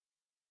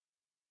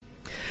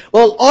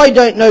Well, I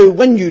don't know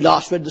when you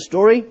last read the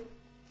story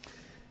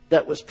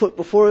that was put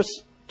before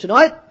us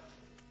tonight.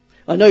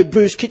 I know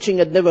Bruce Kitching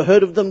had never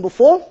heard of them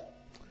before.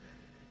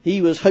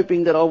 He was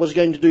hoping that I was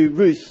going to do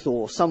Ruth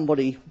or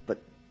somebody, but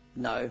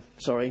no,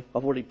 sorry,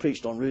 I've already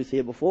preached on Ruth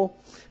here before,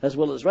 as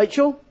well as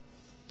Rachel.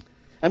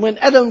 And when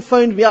Adam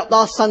phoned me up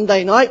last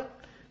Sunday night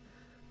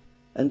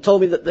and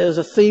told me that there's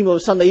a theme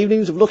of Sunday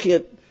evenings of looking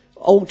at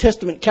Old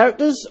Testament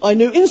characters, I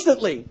knew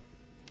instantly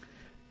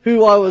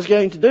who I was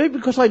going to do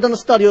because I'd done a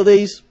study of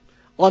these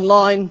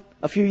online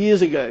a few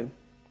years ago.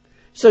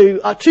 So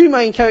our two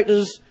main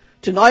characters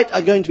tonight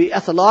are going to be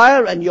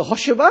Athaliah and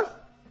Jehoshaphat.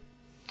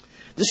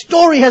 The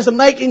story has the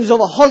makings of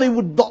a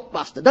Hollywood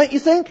blockbuster, don't you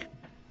think?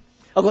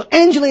 I've got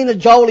Angelina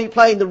Jolie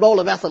playing the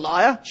role of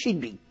Athaliah. She'd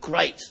be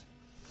great.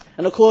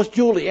 And of course,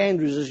 Julie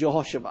Andrews as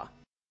Jehoshaphat.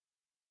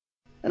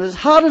 And as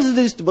hard as it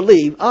is to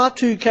believe, our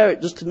two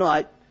characters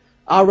tonight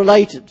are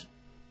related.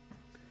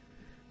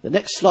 The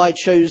next slide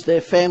shows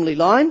their family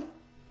line.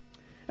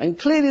 And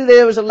clearly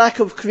there is a lack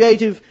of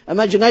creative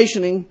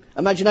imagination in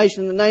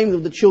the name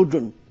of the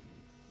children.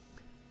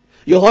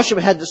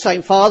 Jehoshaphat had the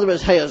same father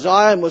as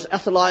Ahaziah and was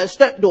Athaliah's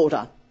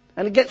stepdaughter.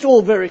 And it gets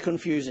all very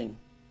confusing.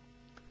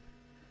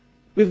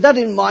 With that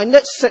in mind,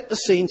 let's set the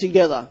scene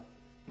together.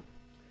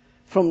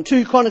 From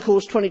 2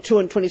 Chronicles 22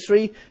 and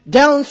 23,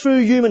 down through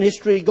human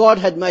history, God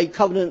had made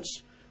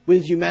covenants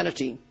with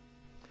humanity.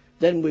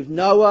 Then with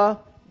Noah,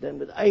 then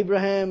with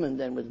Abraham, and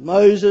then with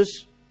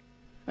Moses.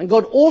 And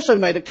God also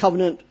made a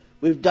covenant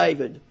with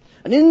David.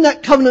 And in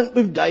that covenant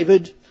with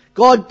David,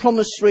 God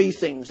promised three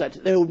things: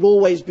 that there would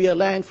always be a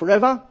land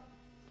forever,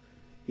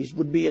 it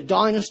would be a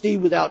dynasty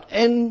without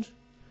end,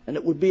 and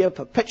it would be a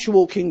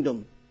perpetual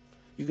kingdom.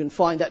 You can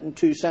find that in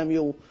 2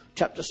 Samuel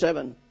chapter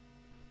 7.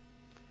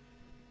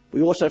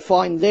 We also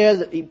find there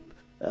that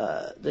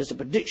there's a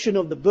prediction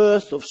of the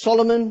birth of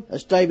Solomon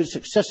as David's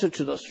successor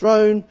to the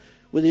throne,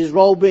 with his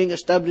role being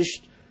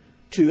established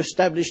to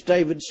establish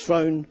David's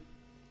throne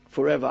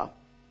forever.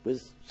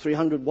 With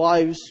 300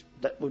 wives,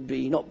 that would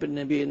be not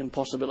be an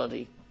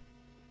impossibility.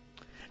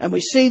 And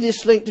we see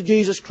this linked to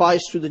Jesus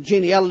Christ through the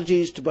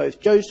genealogies to both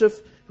Joseph,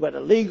 who had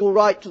a legal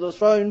right to the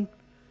throne,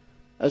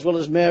 as well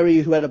as Mary,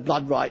 who had a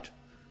blood right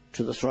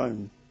to the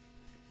throne.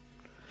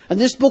 And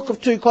this book of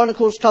 2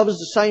 Chronicles covers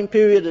the same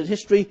period in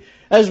history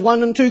as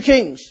 1 and 2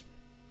 Kings,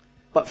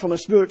 but from a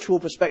spiritual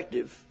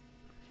perspective.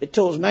 It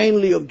tells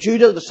mainly of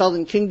Judah, the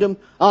southern kingdom,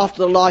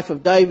 after the life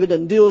of David,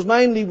 and deals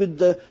mainly with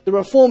the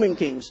reforming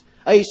kings,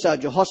 Asa,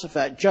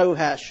 Jehoshaphat,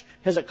 Joash,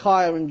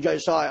 Hezekiah and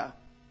Josiah.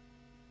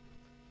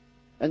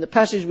 And the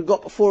passage we've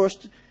got before us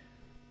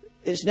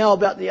is now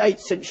about the 8th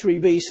century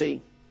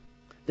BC.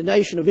 The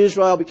nation of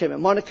Israel became a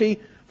monarchy,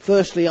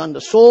 firstly under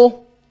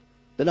Saul,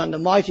 then under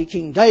mighty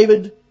King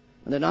David,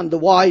 and then under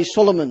wise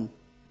Solomon.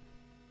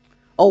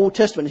 Old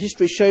Testament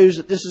history shows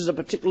that this is a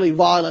particularly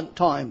violent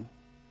time.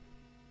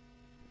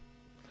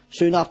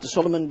 Soon after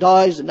Solomon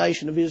dies, the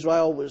nation of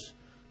Israel was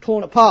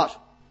torn apart.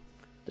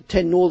 The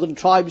 10 northern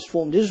tribes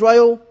formed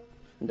Israel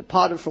and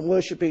departed from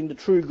worshipping the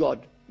true God,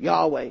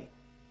 Yahweh,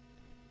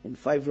 in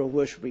favour of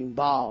worshipping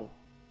Baal,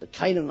 the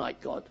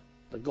Canaanite god,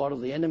 the god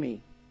of the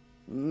enemy.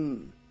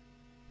 And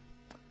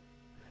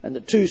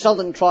the 2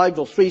 southern tribes,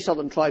 or 3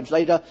 southern tribes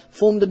later,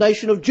 formed the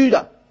nation of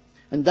Judah.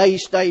 And they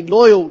stayed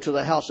loyal to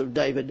the house of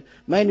David,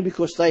 mainly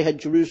because they had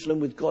Jerusalem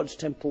with God's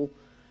temple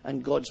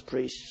and God's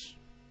priests.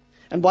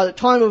 And by the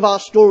time of our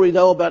story,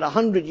 though, about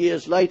 100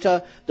 years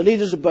later, the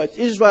leaders of both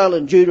Israel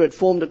and Judah had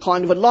formed a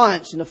kind of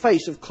alliance in the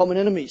face of common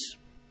enemies.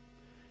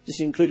 This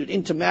included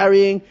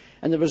intermarrying,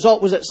 and the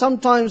result was that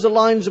sometimes the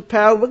lines of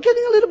power were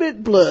getting a little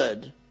bit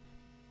blurred.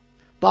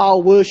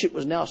 Baal worship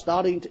was now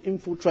starting to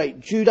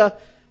infiltrate Judah,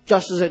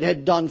 just as it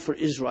had done for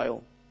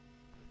Israel.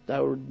 They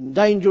were in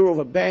danger of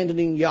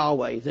abandoning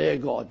Yahweh, their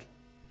God.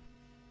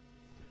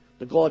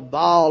 The god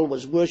Baal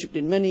was worshipped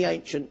in many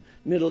ancient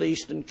Middle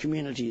Eastern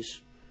communities,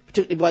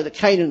 particularly by the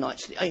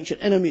Canaanites, the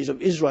ancient enemies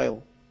of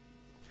Israel.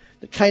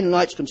 The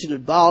Canaanites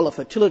considered Baal a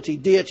fertility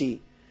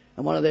deity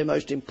and one of their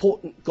most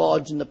important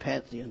gods in the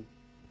pantheon.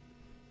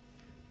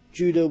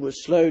 Judah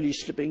was slowly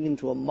slipping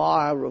into a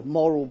mire of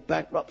moral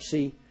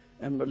bankruptcy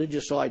and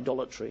religious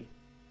idolatry.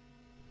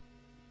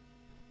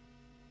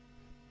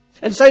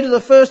 And so to the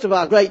first of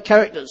our great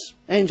characters,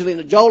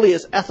 Angelina Jolie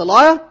as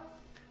Athaliah.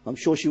 I'm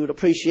sure she would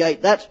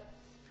appreciate that.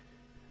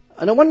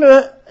 And I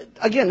wonder,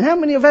 again, how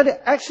many have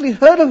actually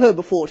heard of her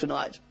before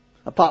tonight,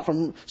 apart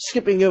from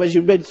skipping her as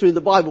you read through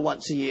the Bible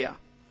once a year?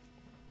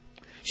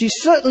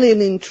 She's certainly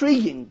an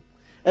intriguing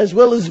as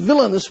well as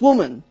villainous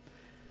woman,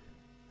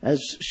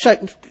 as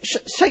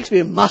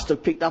Shakespeare must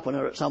have picked up on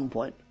her at some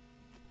point.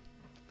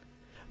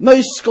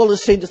 Most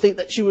scholars seem to think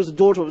that she was the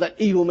daughter of that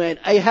evil man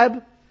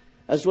Ahab,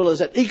 as well as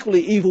that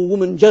equally evil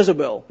woman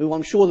Jezebel, who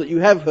I'm sure that you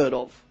have heard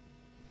of.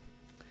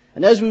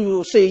 And as we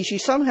will see, she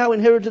somehow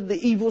inherited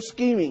the evil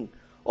scheming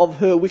of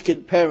her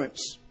wicked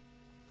parents.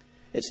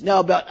 It's now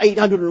about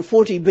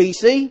 840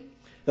 BC.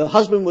 Her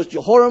husband was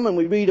Jehoram, and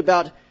we read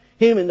about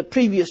him in the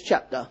previous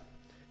chapter,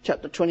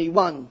 chapter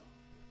 21.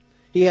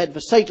 He had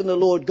forsaken the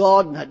Lord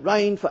God and had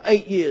reigned for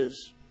 8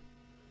 years.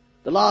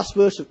 The last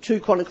verse of 2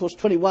 Chronicles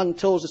 21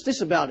 tells us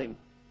this about him.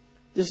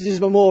 This is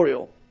his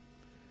memorial.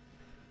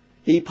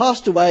 He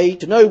passed away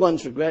to no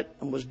one's regret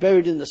and was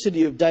buried in the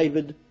city of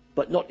David,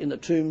 but not in the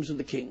tombs of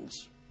the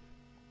kings.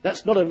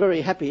 That's not a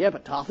very happy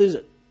epitaph, is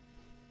it?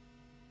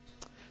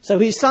 So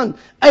his son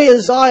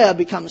Ahaziah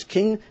becomes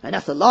king, and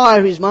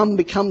Athaliah, his mum,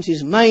 becomes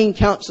his main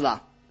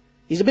counsellor.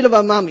 He's a bit of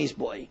a mummy's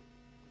boy.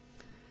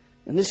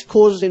 And this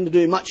causes him to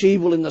do much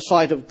evil in the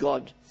sight of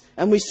God.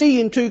 And we see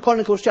in 2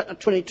 Chronicles chapter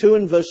 22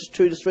 and verses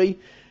 2 to 3,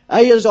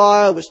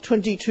 Ahaziah was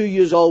 22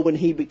 years old when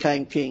he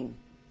became king,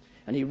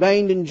 and he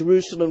reigned in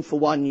Jerusalem for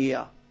 1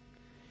 year.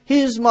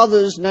 His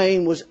mother's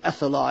name was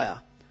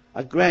Athaliah,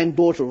 a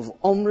granddaughter of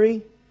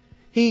Omri.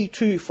 He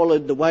too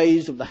followed the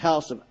ways of the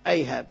house of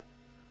Ahab,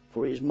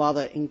 for his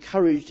mother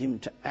encouraged him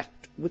to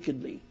act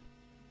wickedly.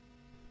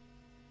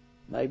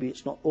 Maybe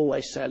it's not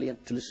always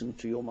salient to listen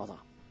to your mother.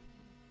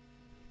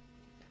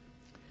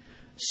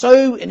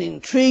 So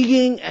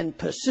intriguing and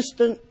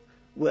persistent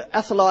were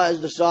Athaliah's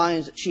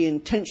designs that she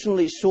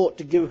intentionally sought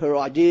to give her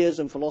ideas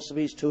and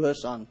philosophies to her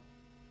son.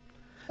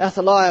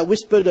 Athaliah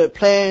whispered her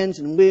plans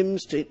and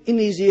whims in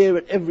his ear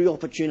at every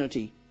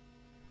opportunity.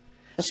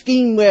 A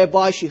scheme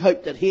whereby she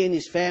hoped that he and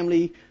his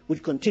family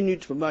would continue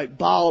to promote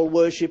Baal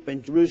worship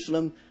in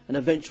Jerusalem and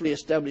eventually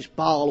establish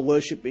Baal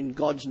worship in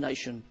God's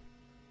nation,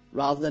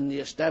 rather than the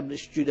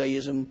established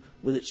Judaism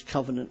with its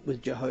covenant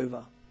with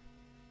Jehovah.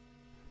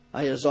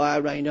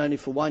 Ahaziah reigned only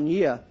for 1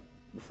 year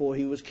before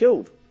he was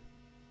killed.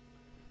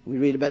 We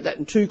read about that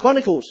in 2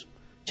 Chronicles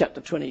chapter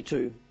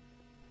 22.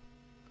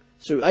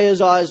 Through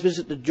Ahaziah's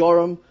visit to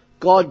Joram,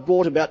 God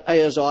brought about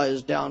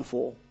Ahaziah's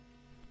downfall.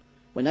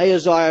 When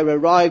Ahaziah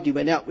arrived, he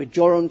went out with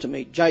Joram to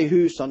meet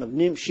Jehu, son of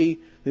Nimshi,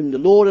 whom the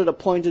Lord had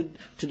appointed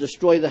to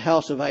destroy the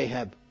house of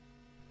Ahab.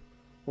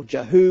 While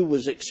Jehu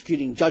was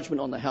executing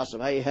judgment on the house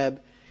of Ahab,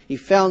 he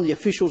found the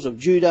officials of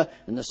Judah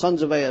and the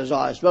sons of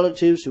Ahaziah's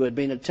relatives who had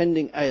been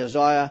attending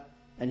Ahaziah,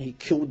 and he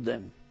killed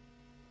them.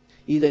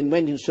 He then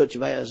went in search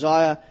of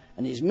Ahaziah,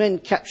 and his men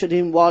captured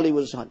him while he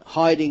was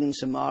hiding in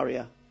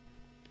Samaria.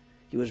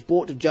 He was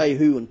brought to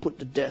Jehu and put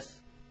to death.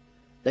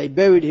 They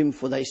buried him,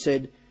 for they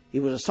said, he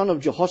was a son of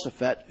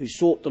Jehoshaphat who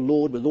sought the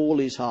Lord with all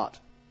his heart.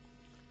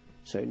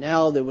 So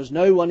now there was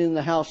no one in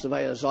the house of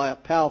Ahaziah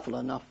powerful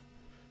enough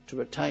to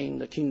retain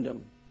the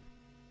kingdom.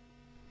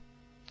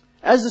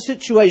 As the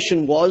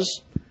situation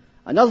was,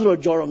 another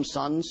of Joram's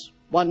sons,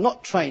 one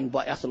not trained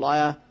by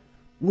Athaliah,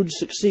 would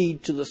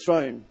succeed to the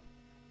throne.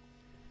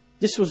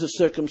 This was a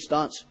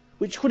circumstance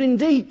which could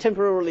indeed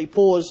temporarily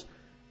pause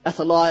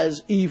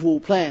Athaliah's evil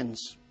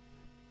plans.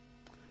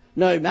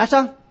 No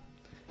matter,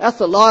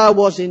 Athaliah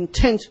was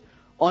intent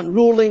on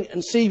ruling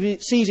and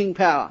seizing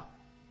power.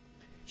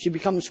 She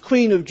becomes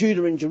queen of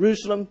Judah and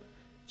Jerusalem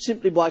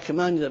simply by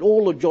commanding that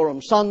all of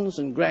Joram's sons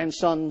and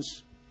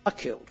grandsons are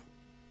killed.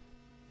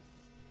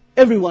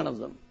 Every one of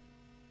them.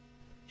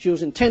 She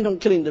was intent on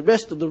killing the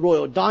rest of the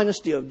royal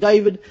dynasty of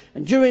David,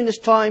 and during this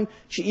time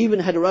she even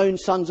had her own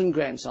sons and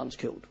grandsons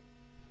killed.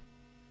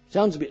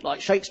 Sounds a bit like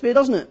Shakespeare,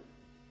 doesn't it?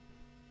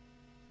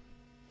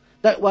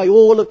 That way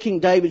all of King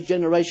David's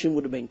generation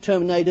would have been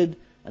terminated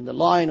and the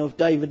line of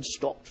David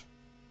stopped.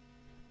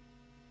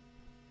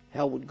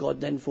 How would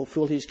God then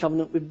fulfill his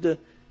covenant with the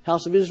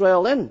house of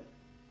Israel then?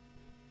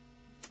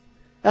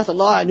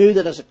 Athaliah knew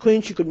that as a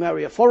queen she could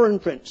marry a foreign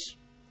prince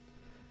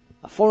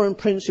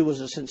who was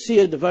a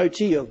sincere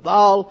devotee of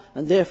Baal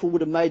and therefore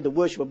would have made the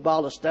worship of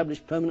Baal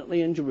established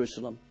permanently in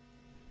Jerusalem.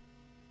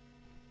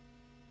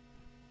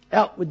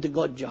 Out with the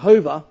god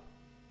Jehovah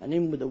and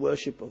in with the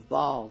worship of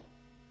Baal.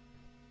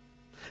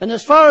 And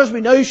as far as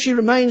we know, she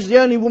remains the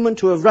only woman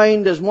to have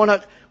reigned as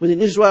monarch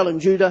within Israel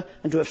and Judah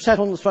and to have sat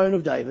on the throne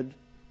of David.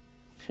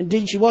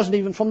 Indeed, she wasn't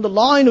even from the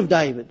line of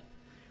David,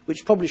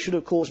 which probably should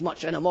have caused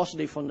much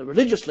animosity from the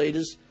religious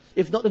leaders,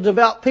 if not the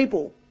devout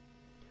people.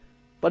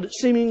 But it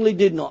seemingly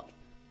did not,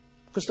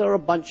 because they were a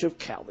bunch of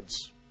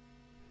cowards.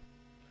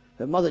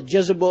 Her mother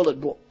Jezebel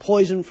had brought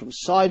poison from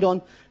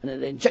Sidon and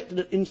had injected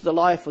it into the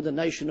life of the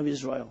nation of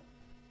Israel.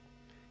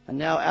 And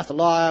now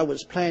Athaliah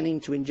was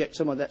planning to inject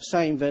some of that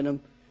same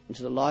venom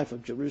into the life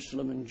of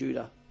Jerusalem and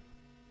Judah.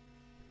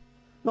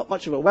 Not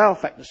much of a wow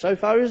factor so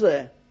far, is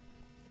there?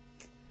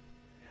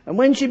 And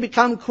when she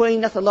became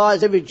queen,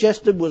 Athaliah's every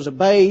gesture was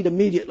obeyed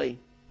immediately.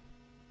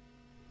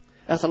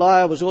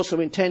 Athaliah was also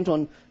intent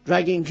on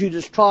dragging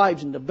Judah's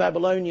tribes into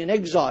Babylonian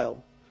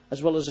exile,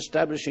 as well as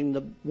establishing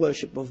the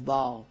worship of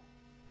Baal.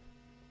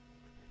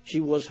 She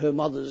was her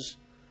mother's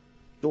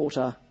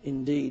daughter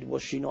indeed,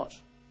 was she not?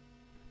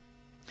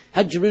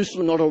 Had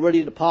Jerusalem not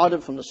already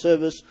departed from the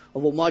service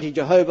of Almighty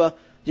Jehovah,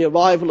 the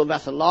arrival of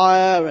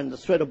Athaliah and the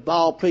threat of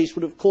Baal priests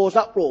would have caused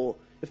uproar,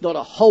 if not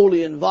a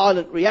holy and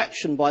violent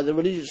reaction by the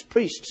religious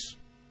priests.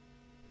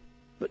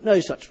 But no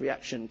such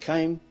reaction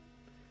came,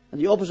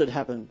 and the opposite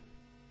happened.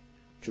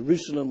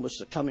 Jerusalem was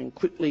succumbing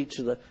quickly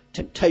to the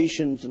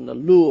temptations and the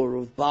lure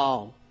of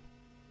Baal.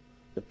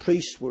 The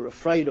priests were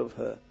afraid of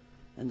her,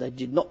 and they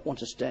did not want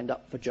to stand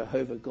up for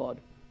Jehovah God.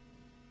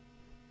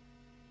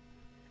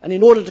 And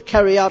in order to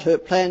carry out her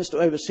plans to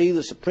oversee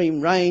the supreme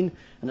reign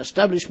and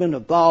establishment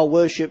of Baal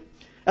worship,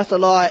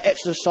 Athaliah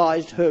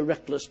exercised her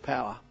reckless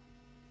power.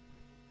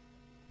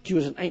 She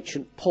was an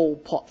ancient Pol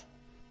Pot.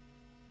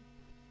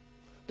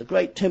 The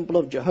great temple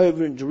of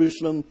Jehovah in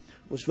Jerusalem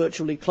was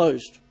virtually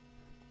closed.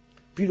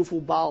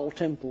 Beautiful Baal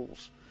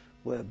temples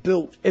were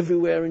built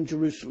everywhere in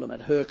Jerusalem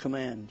at her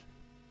command.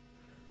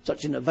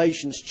 Such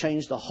innovations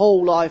changed the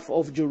whole life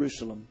of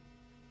Jerusalem.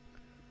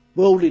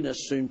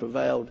 Worldliness soon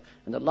prevailed,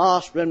 and the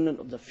last remnant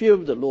of the fear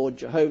of the Lord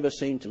Jehovah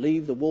seemed to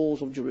leave the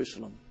walls of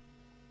Jerusalem.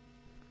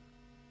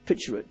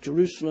 Picture it,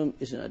 Jerusalem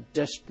is in a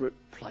desperate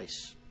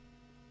place.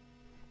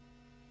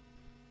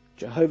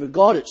 Jehovah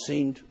God, it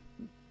seemed,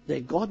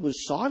 their God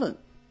was silent,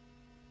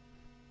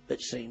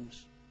 it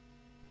seems.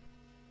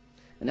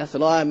 And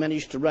Athaliah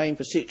managed to reign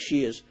for 6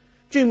 years,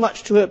 due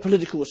much to her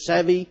political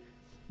savvy,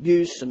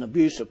 use and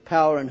abuse of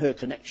power and her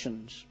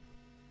connections.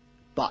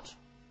 But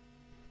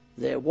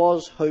there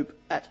was hope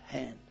at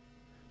hand.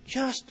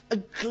 Just a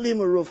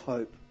glimmer of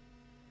hope.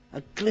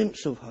 A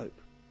glimpse of hope.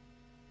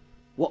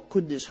 What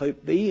could this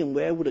hope be, and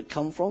where would it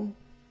come from?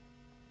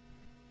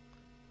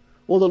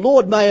 Well, the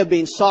Lord may have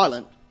been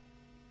silent,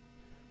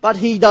 but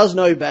he does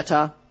know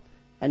better,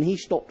 and he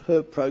stopped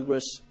her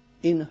progress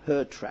in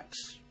her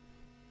tracks.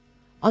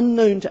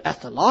 Unknown to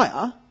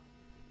Athaliah,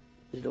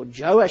 little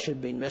Joash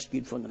had been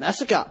rescued from the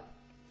massacre.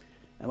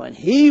 And when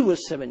he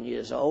was 7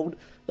 years old,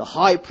 the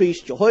high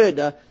priest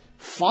Jehoiada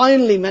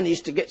finally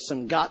managed to get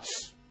some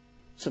guts,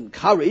 some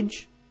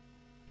courage,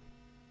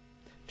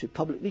 to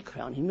publicly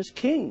crown him as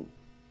king.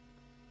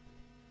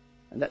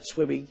 And that's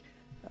where we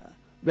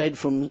read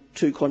from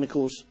 2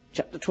 Chronicles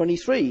chapter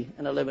 23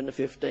 and 11 to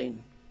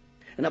 15.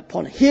 And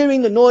upon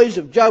hearing the noise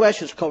of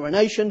Joash's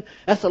coronation,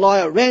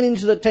 Athaliah ran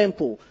into the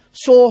temple,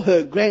 saw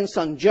her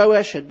grandson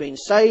Joash had been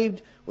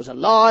saved, was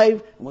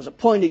alive, and was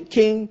appointed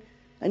king,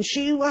 and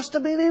she must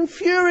have been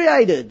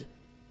infuriated,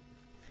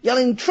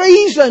 yelling,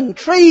 "Treason!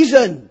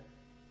 Treason!"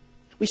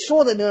 We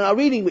saw that in our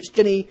reading, which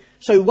Jenny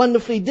so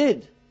wonderfully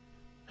did.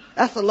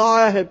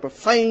 Athaliah had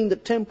profaned the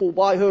temple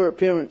by her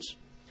appearance.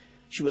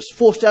 She was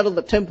forced out of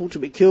the temple to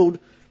be killed,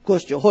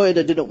 because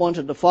Jehoiada didn't want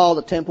to defile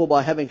the temple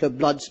by having her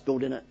blood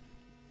spilled in it.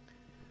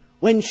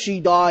 When she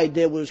died,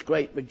 there was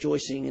great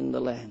rejoicing in the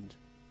land.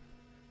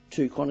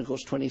 2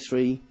 Chronicles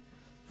 23,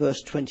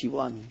 verse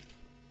 21.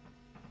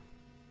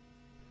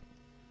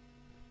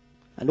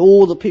 And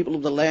all the people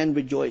of the land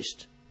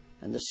rejoiced,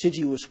 and the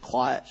city was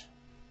quiet,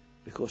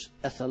 because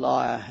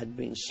Athaliah had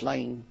been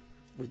slain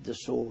with the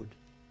sword.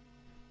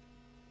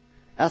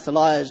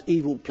 Athaliah's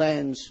evil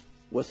plans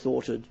were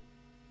thwarted.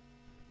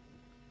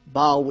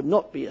 Baal would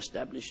not be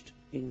established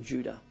in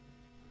Judah.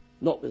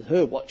 Not with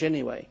her watch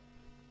anyway.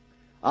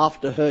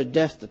 After her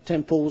death, the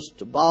temples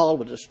to Baal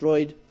were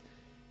destroyed,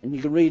 and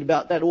you can read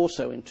about that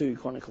also in 2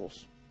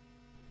 Chronicles.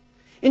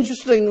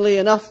 Interestingly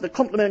enough, the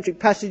complementary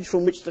passage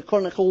from which the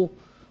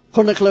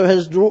chronicler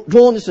has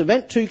drawn this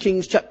event, 2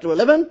 Kings chapter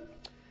 11,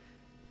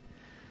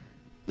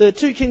 the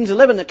 2 Kings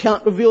 11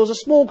 account reveals a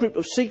small group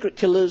of secret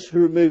killers who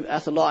remove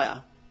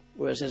Athaliah,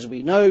 whereas, as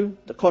we know,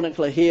 the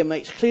chronicler here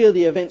makes clear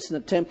the events in the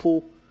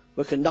temple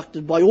were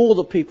conducted by all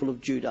the people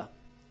of Judah,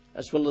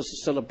 as well as the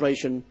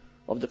celebration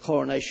of the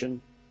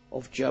coronation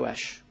of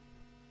Joash.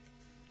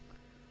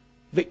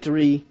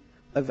 Victory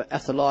over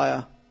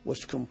Athaliah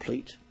was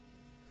complete,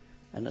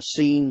 and a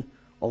scene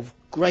of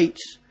great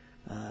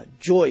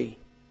joy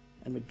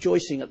and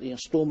rejoicing at the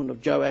installment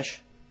of Joash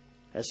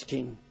as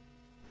king.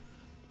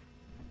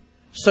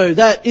 So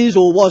that is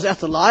or was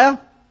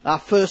Athaliah, our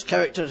first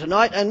character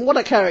tonight, and what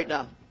a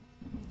character.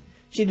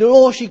 She did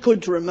all she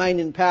could to remain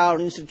in power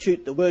and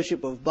institute the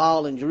worship of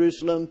Baal in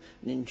Jerusalem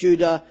and in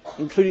Judah,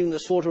 including the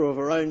slaughter of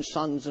her own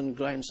sons and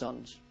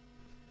grandsons.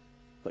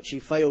 But she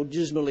failed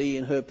dismally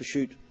in her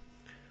pursuit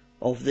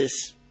of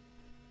this.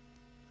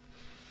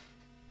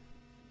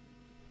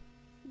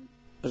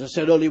 As I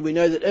said earlier, we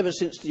know that ever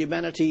since the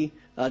humanity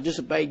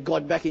disobeyed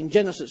God back in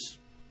Genesis,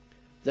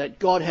 that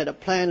God had a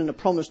plan and a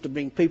promise to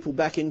bring people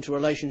back into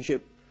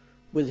relationship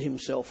with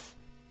himself.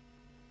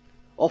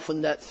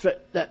 Often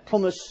that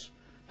promise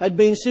had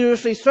been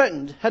seriously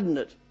threatened, hadn't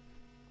it?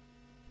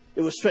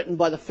 It was threatened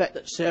by the fact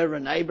that Sarah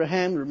and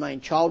Abraham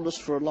remained childless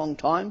for a long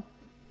time.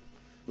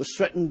 It was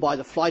threatened by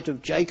the flight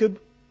of Jacob.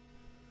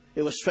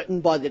 It was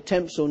threatened by the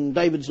attempts on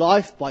David's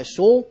life by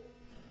Saul.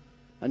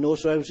 And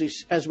also,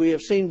 as we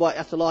have seen, by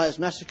Athaliah's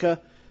massacre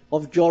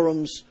of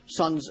Joram's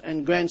sons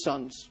and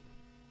grandsons.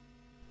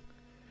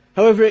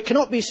 However, it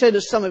cannot be said,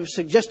 as some have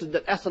suggested,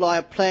 that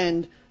Athaliah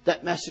planned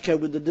that massacre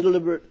with the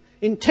deliberate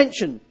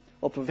intention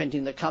of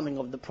preventing the coming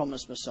of the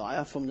promised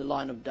Messiah from the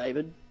line of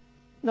David.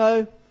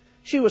 No,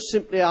 she was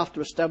simply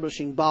after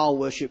establishing Baal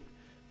worship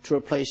to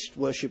replace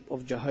worship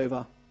of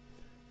Jehovah,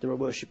 the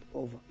worship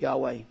of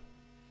Yahweh.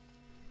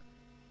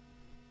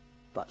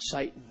 But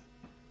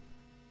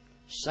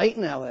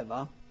Satan,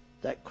 however,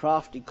 that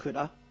crafty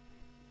critter,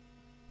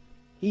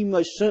 he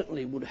most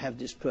certainly would have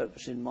this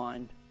purpose in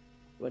mind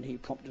when he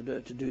prompted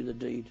her to do the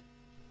deed.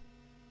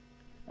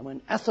 And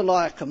when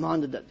Athaliah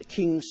commanded that the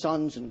king's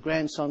sons and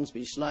grandsons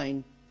be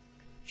slain,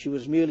 she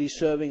was merely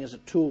serving as a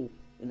tool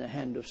in the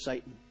hand of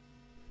Satan.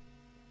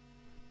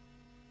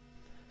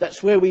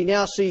 That's where we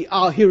now see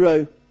our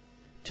hero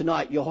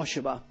tonight,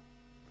 Jehoshaphat.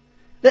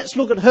 Let's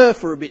look at her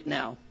for a bit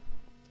now.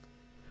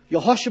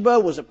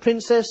 Jehoshaphat was a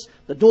princess,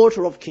 the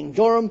daughter of King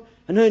Joram,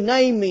 and her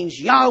name means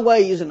Yahweh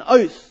is an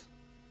oath.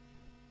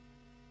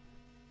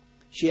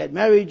 She had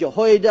married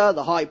Jehoiada,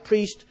 the high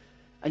priest,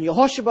 and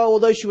Jehoshaphat,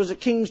 although she was a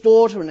king's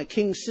daughter and a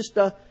king's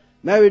sister,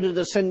 married a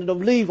descendant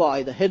of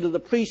Levi, the head of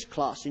the priest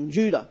class in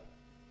Judah.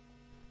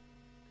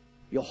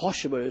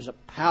 Jehoshaphat is a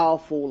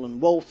powerful and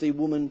wealthy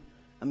woman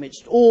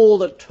amidst all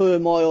the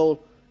turmoil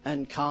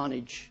and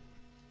carnage.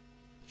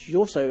 She's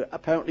also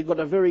apparently got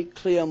a very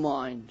clear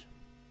mind.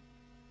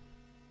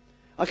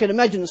 I can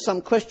imagine some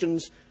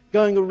questions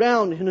going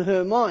around in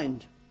her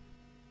mind.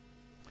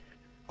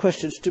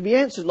 Questions to be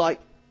answered like,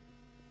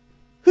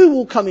 who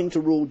will come in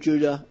to rule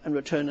Judah and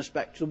return us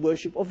back to the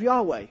worship of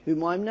Yahweh,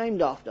 whom I am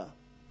named after?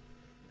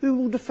 Who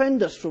will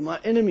defend us from our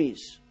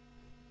enemies?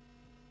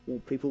 Will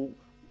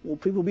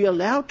people be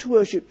allowed to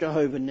worship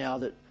Jehovah now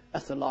that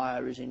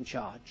Athaliah is in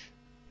charge?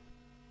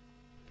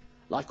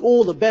 Like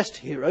all the best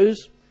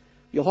heroes,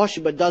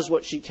 Jehoshaphat does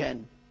what she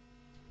can.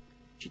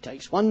 She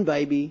takes one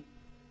baby,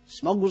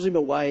 smuggles him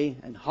away,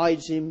 and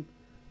hides him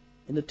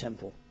in the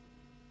temple.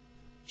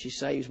 She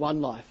saves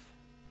one life.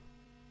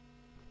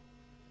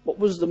 What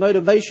was the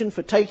motivation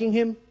for taking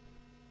him?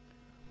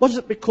 Was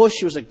it because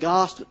she was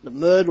aghast at the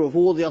murder of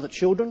all the other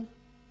children?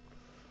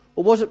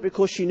 Or was it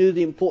because she knew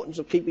the importance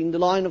of keeping the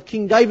line of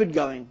King David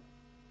going?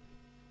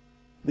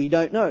 We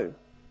don't know,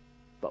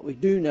 but we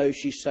do know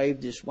she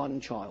saved this one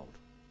child.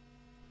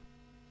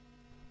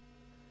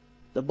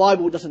 The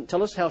Bible doesn't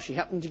tell us how she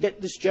happened to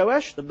get this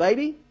Joash, the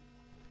baby.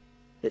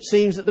 It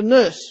seems that the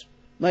nurse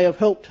may have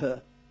helped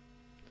her.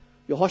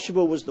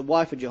 Jehoshaphat was the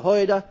wife of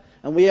Jehoiada,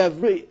 and we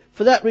have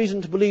for that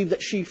reason to believe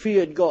that she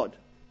feared God.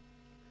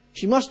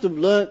 She must have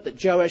learnt that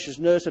Joash's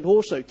nurse had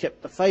also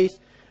kept the faith,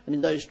 and in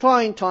those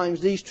trying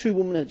times these two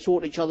women had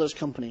sought each other's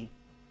company.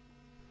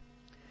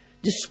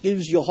 This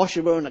gives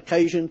Jehoshaphat an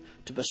occasion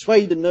to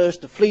persuade the nurse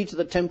to flee to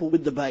the temple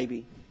with the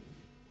baby.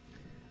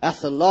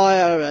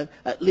 Athaliah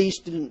at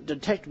least didn't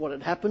detect what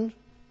had happened.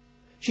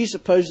 She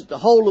supposed that the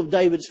whole of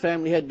David's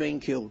family had been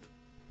killed.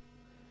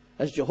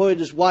 As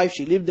Jehoiada's wife,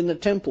 she lived in the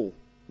temple,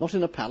 not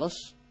in a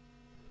palace.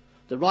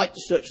 The right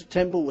to search the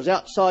temple was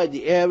outside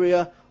the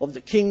area of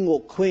the king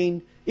or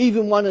queen,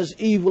 even one as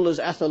evil as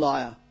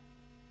Athaliah.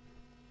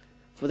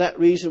 For that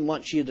reason,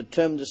 once she had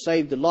determined to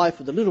save the life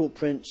of the little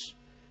prince,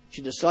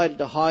 she decided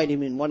to hide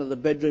him in one of the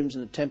bedrooms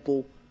in the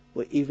temple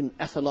where even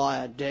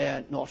Athaliah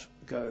dare not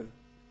go.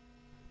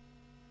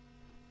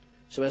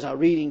 So as our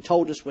reading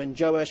told us, when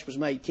Joash was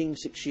made king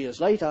 6 years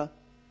later,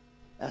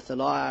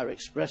 Athaliah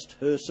expressed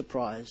her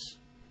surprise.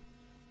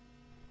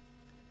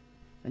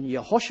 And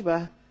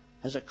Jehoshaphat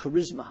has a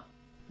charisma,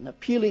 an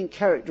appealing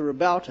character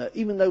about her,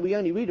 even though we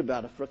only read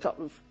about her for a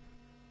couple of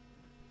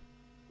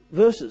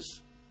verses.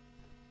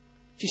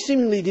 She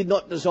seemingly did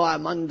not desire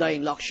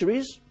mundane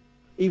luxuries,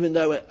 even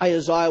though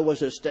Ahaziah was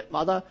her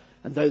stepmother,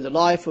 and though the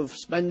life of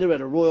splendour at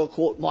a royal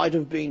court might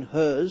have been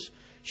hers,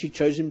 she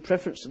chose in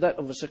preference to that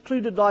of a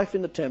secluded life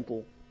in the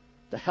temple,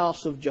 the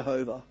house of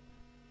Jehovah.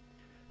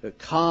 Her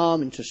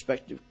calm,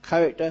 introspective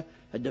character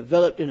had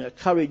developed in her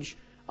courage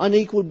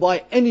unequalled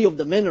by any of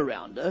the men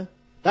around her.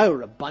 They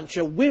were a bunch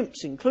of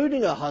wimps,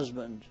 including her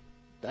husband.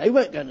 They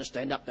weren't going to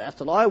stand up to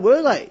Athaliah,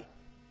 were they?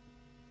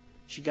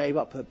 She gave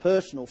up her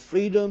personal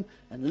freedom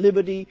and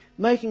liberty,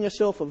 making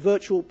herself a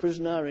virtual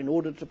prisoner in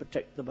order to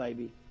protect the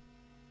baby.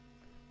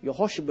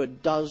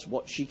 Jehoshaphat does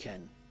what she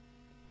can.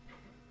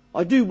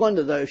 I do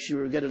wonder, though, if she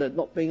regretted at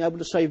not being able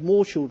to save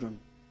more children.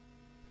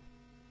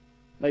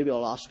 Maybe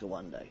I'll ask her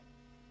one day.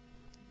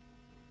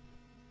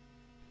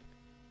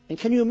 And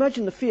can you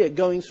imagine the fear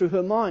going through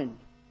her mind?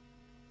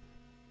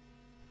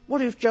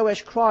 What if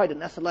Joash cried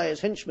and Athaliah's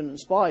henchmen and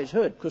spies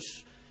heard?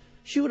 Because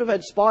she would have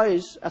had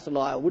spies,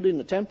 Athaliah would, in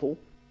the temple.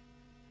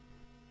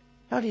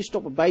 How do you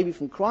stop a baby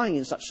from crying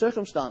in such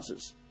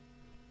circumstances?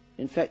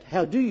 In fact,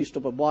 how do you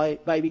stop a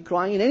baby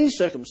crying in any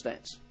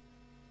circumstance?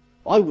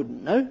 I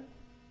wouldn't know.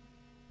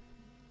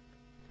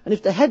 And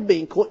if they had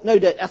been caught, no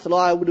doubt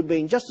Athaliah would have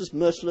been just as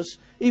merciless,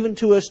 even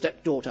to her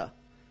stepdaughter,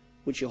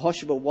 which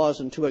Jehoshaphat was,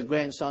 and to her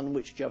grandson,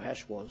 which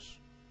Joash was.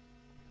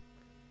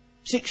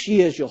 6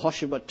 years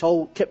Jehoshaphat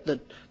kept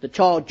the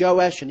child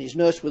Joash and his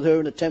nurse with her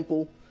in the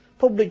temple,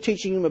 probably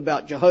teaching him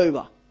about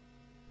Jehovah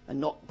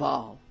and not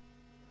Baal.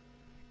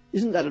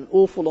 Isn't that an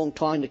awful long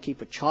time to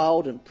keep a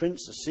child and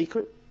prince a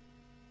secret?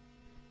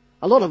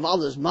 A lot of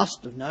others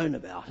must have known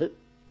about it.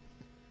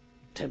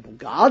 Temple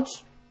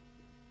guards,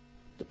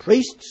 the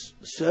priests,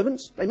 the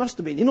servants, they must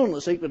have been in on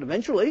the secret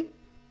eventually.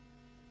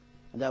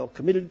 And they were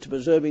committed to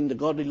preserving the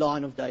godly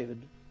line of David.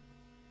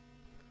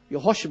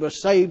 Jehoshaphat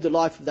saved the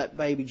life of that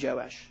baby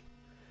Joash.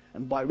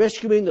 And by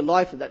rescuing the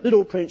life of that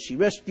little prince, she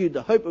rescued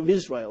the hope of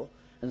Israel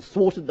and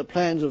thwarted the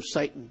plans of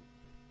Satan.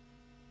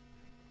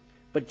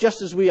 But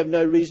just as we have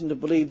no reason to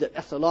believe that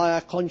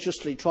Athaliah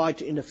consciously tried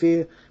to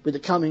interfere with the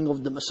coming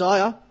of the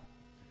Messiah,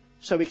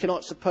 so we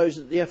cannot suppose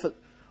that the effort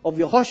of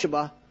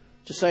Jehoshaphat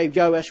to save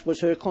Joash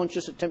was her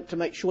conscious attempt to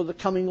make sure the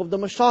coming of the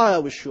Messiah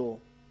was sure.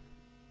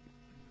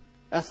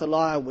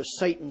 Athaliah was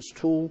Satan's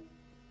tool,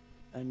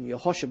 and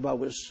Jehoshaphat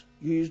was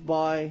used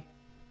by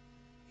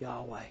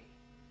Yahweh.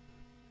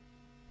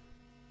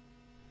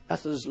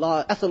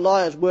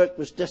 Athaliah's work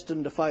was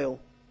destined to fail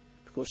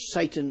because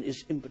Satan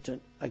is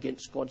impotent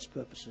against God's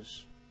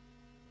purposes.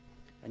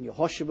 And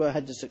Jehoshaphat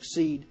had to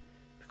succeed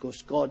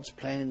because God's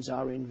plans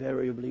are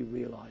invariably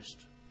realized.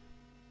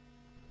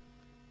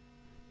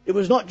 It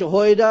was not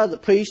Jehoiada, the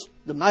priest,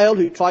 the male,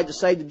 who tried to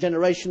save the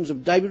generations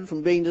of David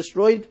from being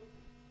destroyed.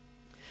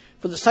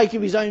 For the sake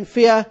of his own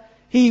fear,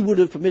 he would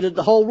have permitted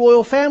the whole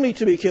royal family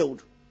to be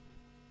killed.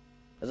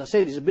 As I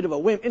said, he's a bit of a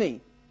wimp, isn't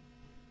he?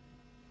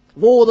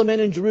 Of all the men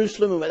in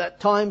Jerusalem who at that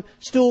time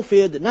still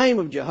feared the name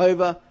of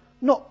Jehovah,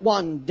 not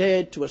one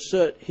dared to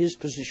assert his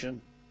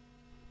position.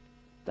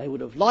 They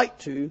would have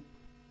liked to,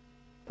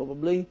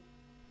 probably,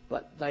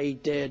 but they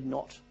dared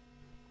not.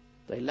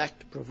 They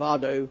lacked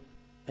bravado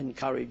and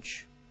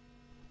courage.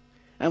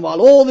 And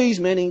while all these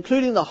men,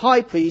 including the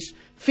high priest,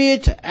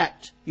 feared to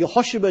act,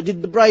 Jehoshaphat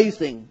did the brave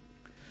thing.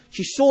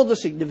 She saw the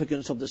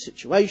significance of the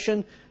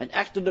situation and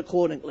acted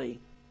accordingly.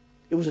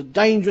 It was a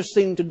dangerous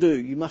thing to do,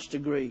 you must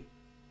agree.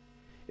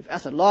 If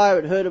Athaliah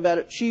had heard about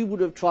it, she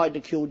would have tried to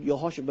kill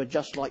Jehoshaphat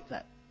just like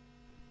that.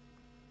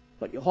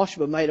 But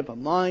Jehoshaphat made up her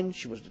mind,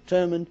 she was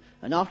determined,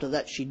 and after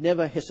that she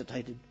never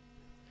hesitated.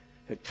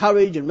 Her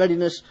courage and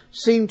readiness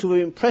seemed to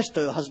have impressed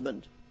her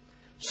husband.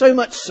 So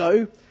much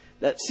so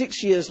that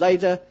 6 years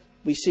later,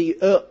 we see,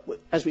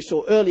 as we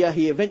saw earlier,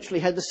 he eventually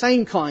had the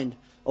same kind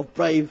of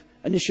brave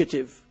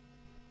initiative.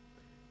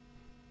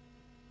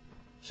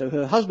 So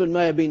her husband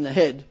may have been the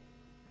head,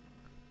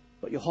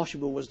 but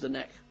Jehoshaphat was the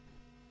neck.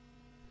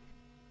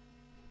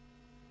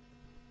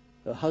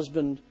 Her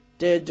husband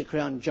dared to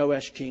crown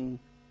Joash king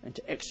and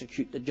to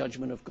execute the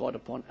judgment of God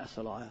upon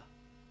Athaliah.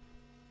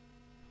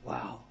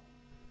 Wow.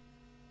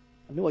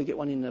 I knew I'd get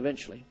one in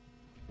eventually.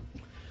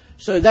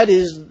 So that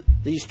is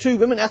these two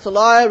women,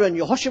 Athaliah and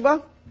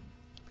Jehoshaphat.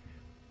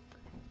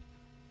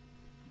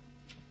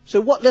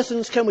 So what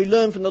lessons can we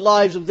learn from the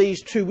lives of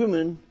these two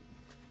women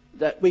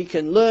that we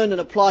can learn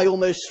and apply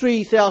almost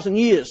 3,000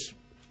 years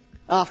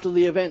after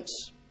the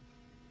events?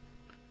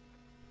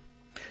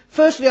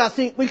 Firstly, I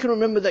think we can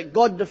remember that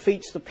God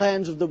defeats the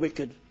plans of the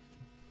wicked.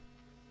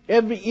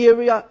 Every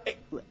era,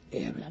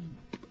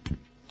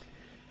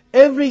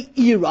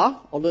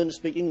 I'll learn to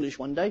speak English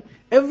one day,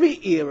 every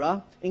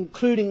era,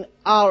 including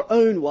our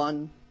own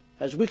one,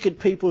 has wicked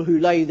people who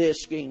lay their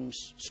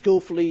schemes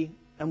skillfully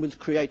and with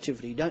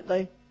creativity, don't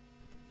they?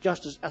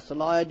 Just as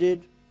Athaliah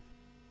did.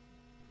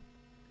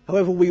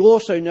 However, we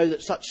also know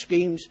that such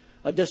schemes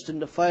are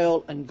destined to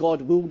fail and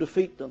God will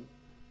defeat them.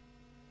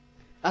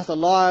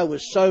 Athaliah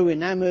was so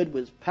enamoured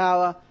with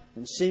power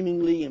and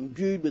seemingly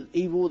imbued with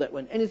evil that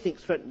when anything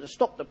threatened to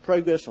stop the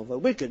progress of her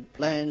wicked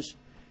plans,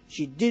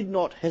 she did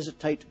not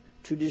hesitate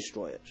to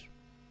destroy it.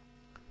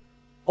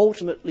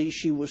 Ultimately,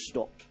 she was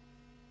stopped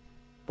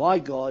by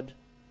God,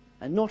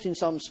 and not in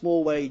some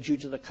small way due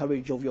to the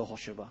courage of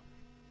Jehoshaphat.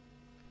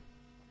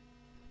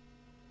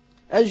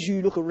 As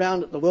you look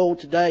around at the world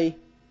today,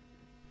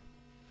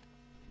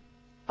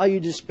 are you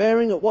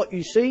despairing at what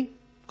you see?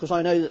 Because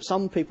I know that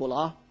some people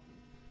are.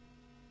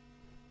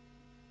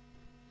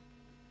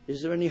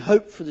 Is there any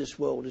hope for this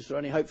world? Is there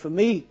any hope for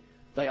me?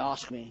 They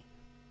ask me.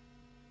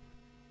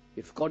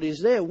 If God is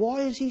there,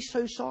 why is he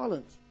so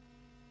silent?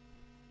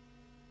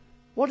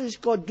 What is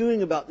God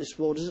doing about this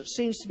world as it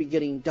seems to be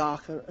getting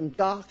darker and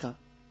darker?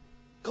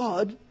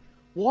 God,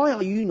 why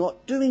are you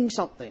not doing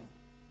something?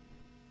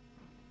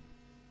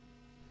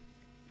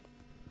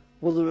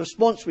 Well, the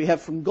response we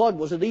have from God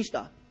was at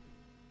Easter,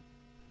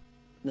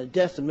 the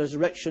death and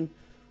resurrection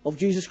of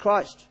Jesus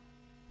Christ.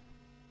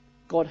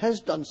 God has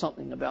done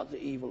something about the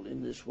evil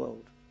in this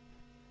world.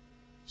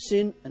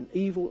 Sin and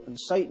evil and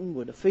Satan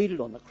were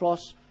defeated on the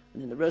cross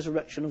and in the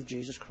resurrection of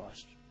Jesus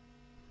Christ.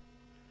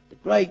 The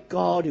great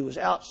God who was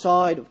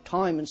outside of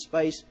time and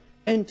space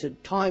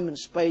entered time and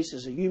space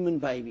as a human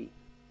baby.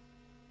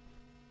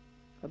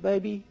 A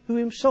baby who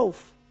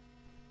himself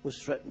was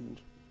threatened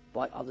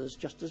by others,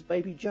 just as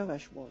baby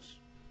Joash was.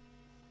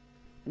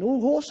 And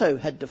who also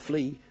had to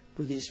flee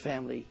with his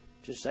family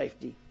to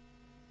safety.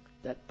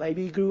 That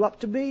baby grew up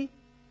to be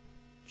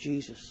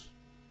Jesus.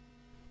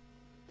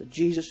 The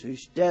Jesus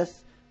whose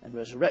death and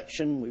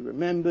resurrection we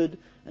remembered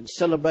and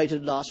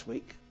celebrated last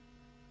week.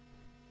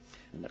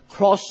 And the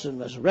cross and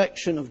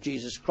resurrection of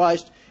Jesus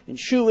Christ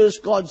ensures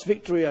God's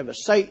victory over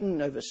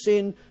Satan, over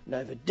sin, and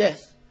over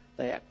death.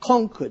 They are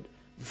conquered,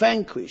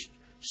 vanquished,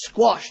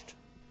 squashed.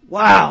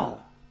 Wow!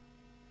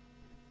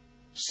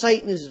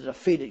 Satan is a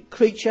defeated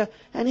creature,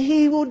 and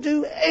he will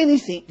do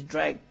anything to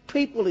drag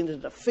people into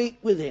defeat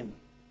with him.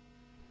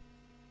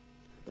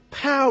 The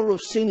power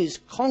of sin is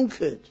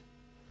conquered,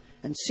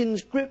 and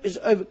sin's grip is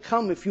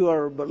overcome if you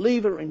are a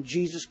believer in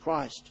Jesus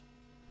Christ.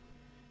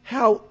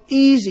 How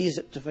easy is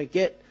it to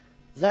forget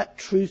that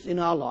truth in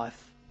our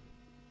life?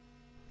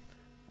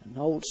 And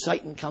old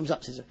Satan comes up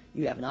and says,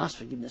 "You haven't asked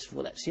forgiveness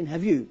for that sin,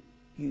 have you?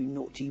 You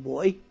naughty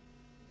boy.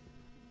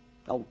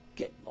 Oh,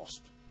 get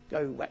lost.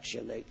 Go wax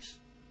your legs."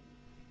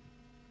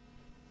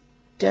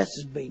 Death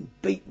has been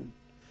beaten.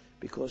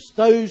 because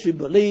those who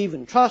believe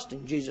and trust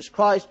in Jesus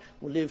Christ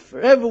will live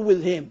forever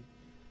with him.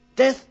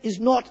 Death is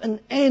not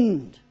an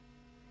end.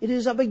 It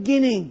is a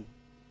beginning.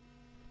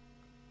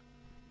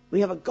 We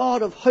have a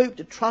God of hope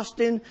to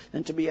trust in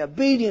and to be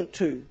obedient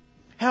to.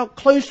 How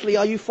closely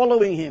are you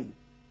following him?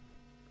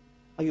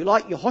 Are you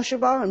like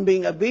Jehoshaphat and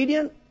being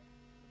obedient?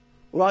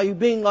 Or are you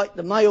being like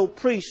the male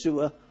priests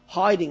who are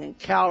hiding and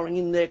cowering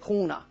in their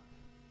corner?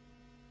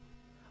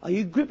 Are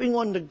you gripping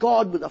onto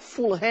God with a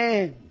full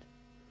hand?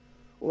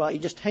 Or are you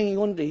just hanging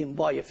on to him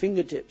by your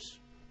fingertips?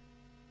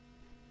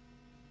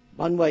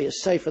 One way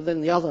is safer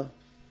than the other.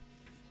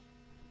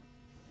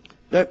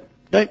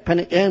 Don't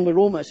panic, Anne, we're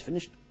almost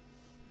finished.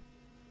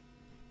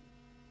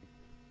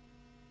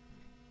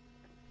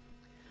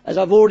 As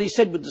I've already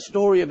said with the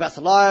story of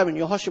Athaliah and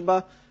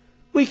Jehoshaphat,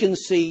 we can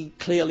see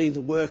clearly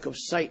the work of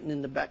Satan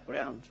in the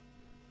background.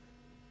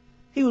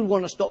 He would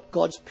want to stop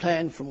God's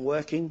plan from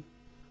working.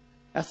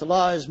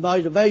 Athaliah's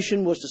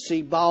motivation was to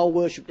see Baal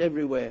worshipped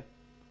everywhere,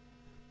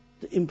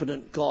 the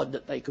impotent god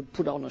that they could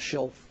put on a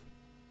shelf.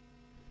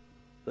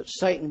 But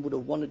Satan would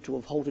have wanted to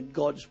have halted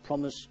God's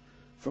promise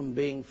from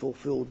being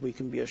fulfilled. We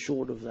can be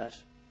assured of that.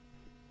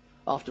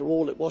 After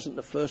all, it wasn't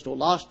the first or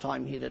last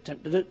time he had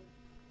attempted it.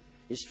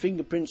 His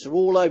fingerprints are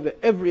all over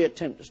every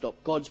attempt to stop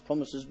God's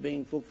promises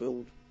being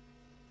fulfilled.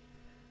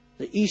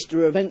 The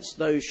Easter events,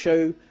 though,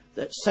 show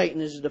that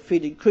Satan is a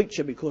defeated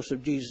creature because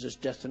of Jesus'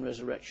 death and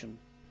resurrection.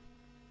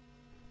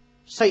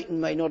 Satan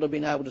may not have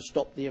been able to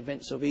stop the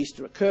events of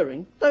Easter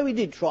occurring, though he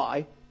did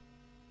try.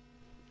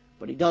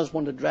 But he does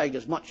want to drag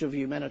as much of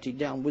humanity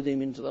down with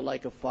him into the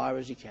lake of fire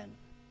as he can.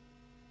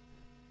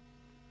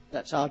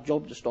 That's our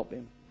job, to stop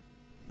him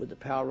with the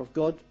power of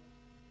God.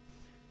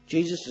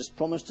 Jesus has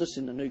promised us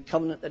in the new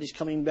covenant that he's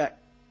coming back.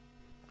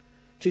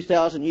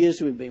 2,000 years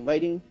we've been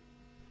waiting.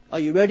 Are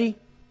you ready?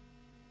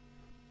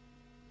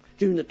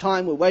 During the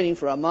time we're waiting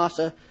for our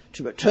Master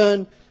to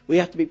return, we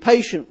have to be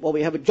patient while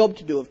we have a job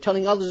to do of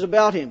telling others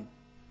about him.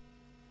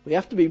 We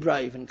have to be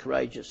brave and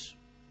courageous.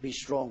 Be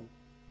strong.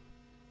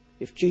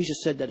 If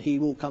Jesus said that he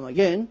will come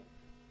again,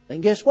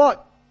 then guess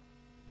what?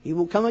 He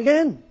will come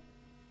again.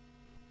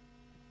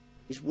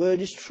 His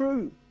word is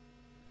true.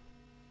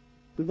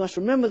 We must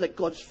remember that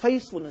God's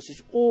faithfulness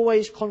is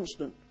always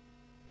constant.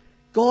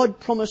 God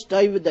promised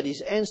David that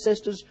his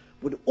ancestors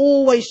would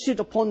always sit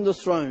upon the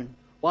throne.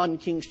 1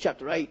 Kings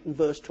chapter 8 and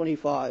verse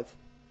 25.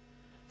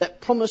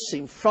 That promise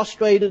seemed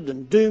frustrated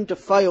and doomed to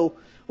fail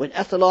when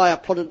Athaliah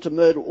plotted to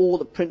murder all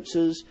the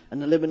princes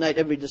and eliminate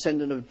every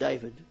descendant of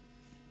David.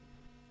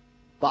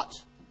 But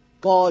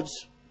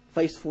God's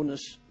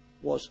faithfulness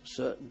was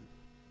certain.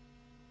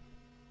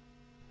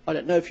 I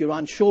don't know if you're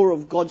unsure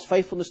of God's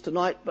faithfulness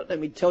tonight, but let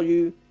me tell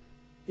you,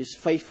 his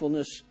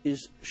faithfulness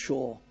is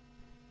sure.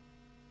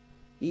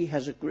 He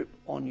has a grip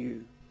on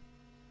you.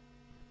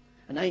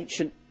 An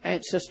ancient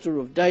ancestor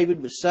of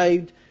David was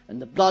saved,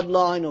 and the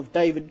bloodline of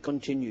David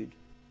continued.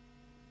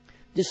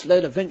 This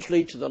led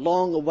eventually to the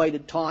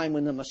long-awaited time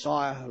when the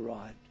Messiah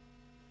arrived.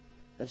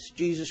 That's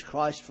Jesus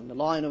Christ from the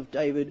line of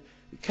David,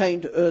 who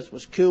came to earth,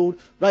 was killed,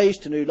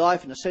 raised to new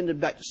life, and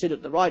ascended back to sit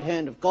at the right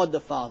hand of God the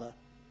Father.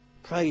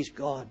 Praise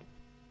God.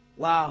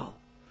 Wow.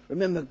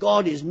 Remember,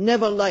 God is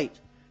never late.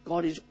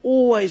 God is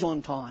always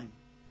on time.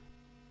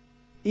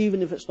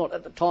 Even if it's not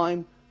at the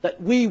time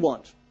that we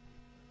want.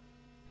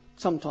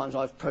 Sometimes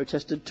I've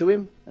protested to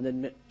him and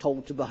then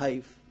told to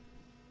behave.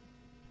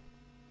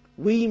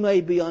 We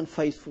may be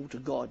unfaithful to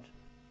God,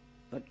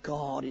 but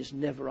God is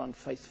never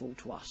unfaithful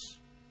to us.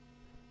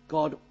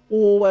 God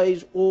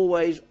always,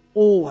 always,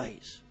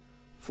 always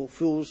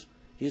fulfills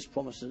his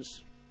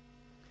promises.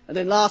 And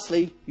then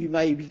lastly, you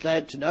may be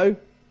glad to know,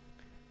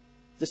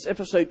 this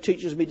episode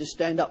teaches me to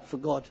stand up for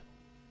God.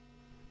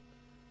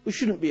 We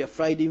shouldn't be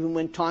afraid even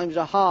when times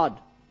are hard.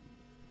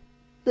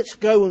 Let's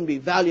go and be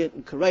valiant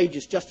and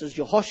courageous, just as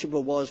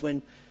Jehoshaphat was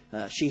when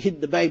she hid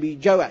the baby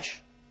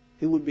Joash,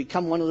 who would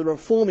become one of the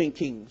reforming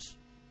kings,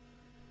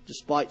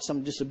 despite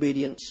some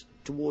disobedience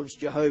towards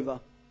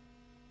Jehovah.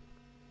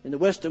 In the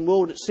Western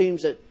world, it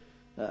seems that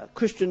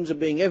Christians are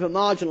being ever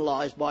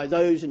marginalised by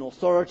those in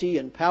authority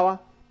and power.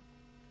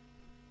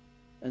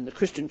 And the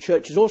Christian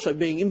church is also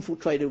being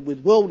infiltrated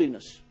with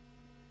worldliness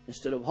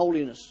instead of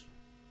holiness.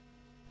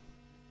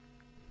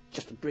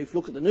 Just a brief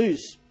look at the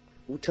news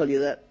will tell you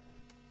that.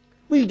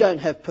 We don't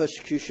have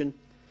persecution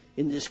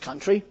in this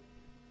country,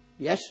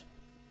 yes,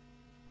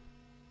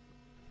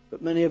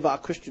 but many of our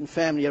Christian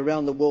family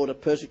around the world are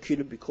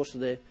persecuted because of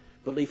their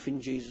belief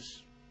in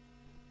Jesus.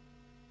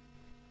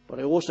 But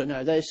I also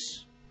know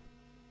this,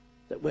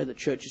 that where the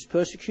church is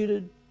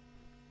persecuted,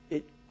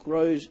 it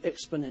grows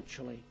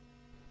exponentially.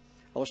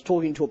 I was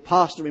talking to a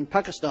pastor in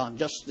Pakistan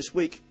just this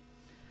week,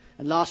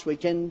 and last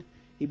weekend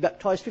he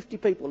baptised 50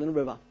 people in a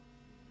river.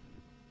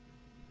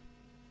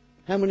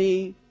 How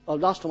many,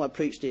 last time I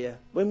preached here,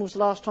 when was the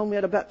last time we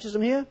had a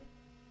baptism here?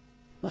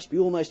 Must be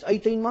almost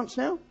 18 months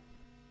now.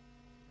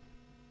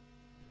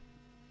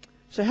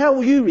 So how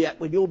will you react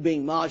when you're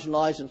being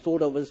marginalised and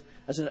thought of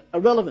as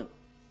irrelevant,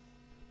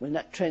 when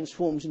that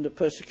transforms into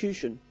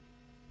persecution?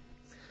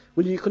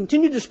 Will you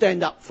continue to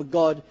stand up for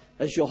God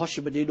as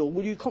Jehoshaphat did, or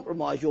will you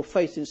compromise your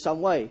faith in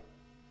some way?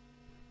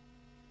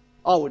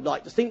 I would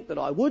like to think that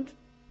I would,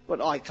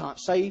 but I can't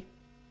say.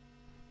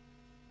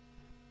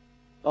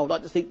 I would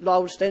like to think that I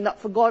would stand up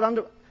for God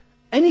under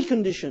any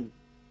condition.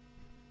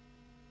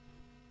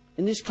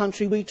 In this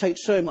country, we take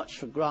so much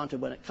for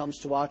granted when it comes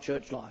to our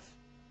church life.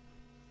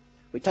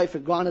 We take for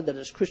granted that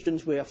as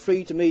Christians we are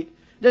free to meet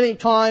at any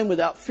time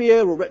without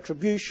fear or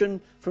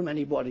retribution from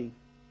anybody.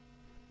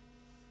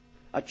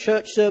 Our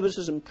church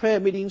services and prayer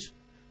meetings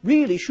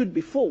really should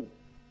be full.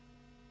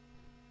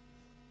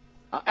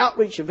 Our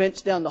outreach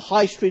events down the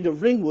high street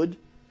of Ringwood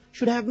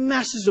should have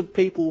masses of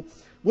people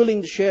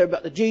willing to share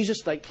about the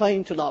Jesus they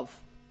claim to love.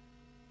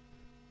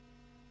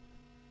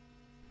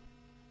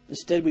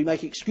 Instead, we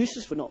make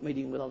excuses for not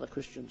meeting with other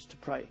Christians to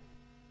pray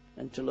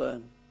and to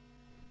learn.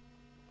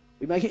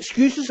 We make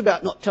excuses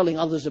about not telling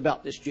others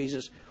about this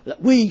Jesus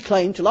that we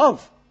claim to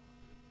love.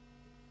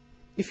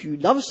 If you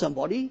love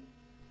somebody,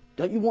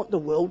 don't you want the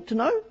world to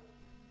know?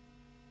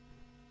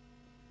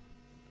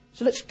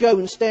 So let's go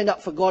and stand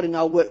up for God in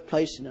our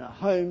workplace and in our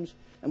homes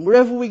and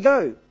wherever we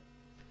go.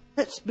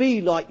 Let's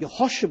be like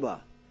Jehoshaphat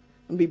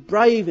and be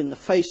brave in the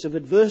face of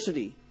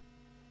adversity.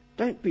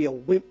 Don't be a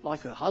wimp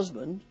like her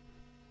husband.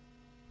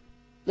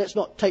 Let's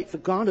not take for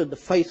granted the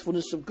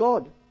faithfulness of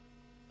God.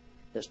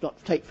 Let's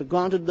not take for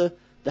granted the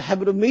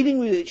habit of meeting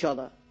with each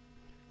other.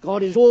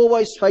 God is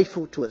always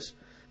faithful to us,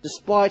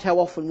 despite how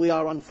often we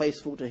are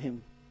unfaithful to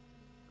Him.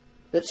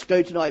 Let's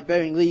go tonight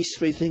bearing these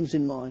three things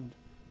in mind.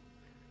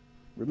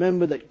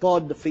 Remember that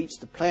God defeats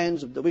the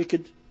plans of the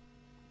wicked,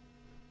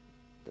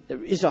 that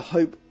there is a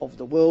hope of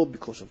the world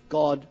because of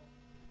God,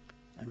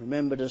 and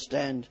remember to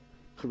stand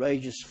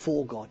courageous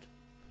for God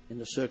in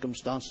the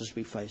circumstances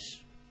we face.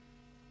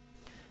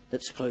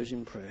 Let's close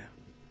in prayer.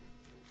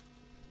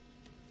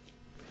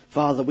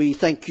 Father, we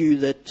thank you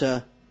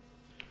that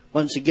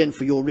once again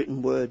for your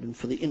written word and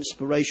for the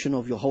inspiration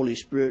of your Holy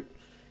Spirit.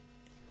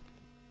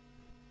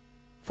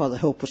 Father,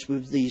 help us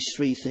with these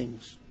three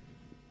things.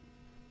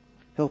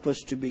 Help us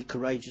to be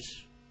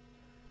courageous.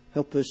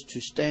 Help us to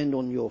stand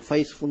on your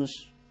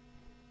faithfulness.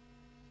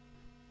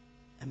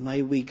 And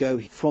may we go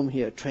from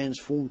here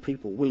transformed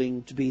people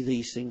willing to be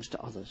these things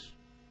to others.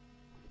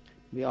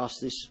 We ask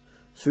this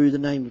through the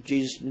name of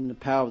Jesus and in the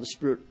power of the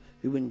Spirit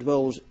who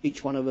indwells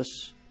each one of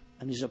us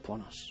and is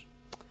upon us.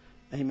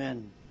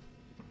 Amen.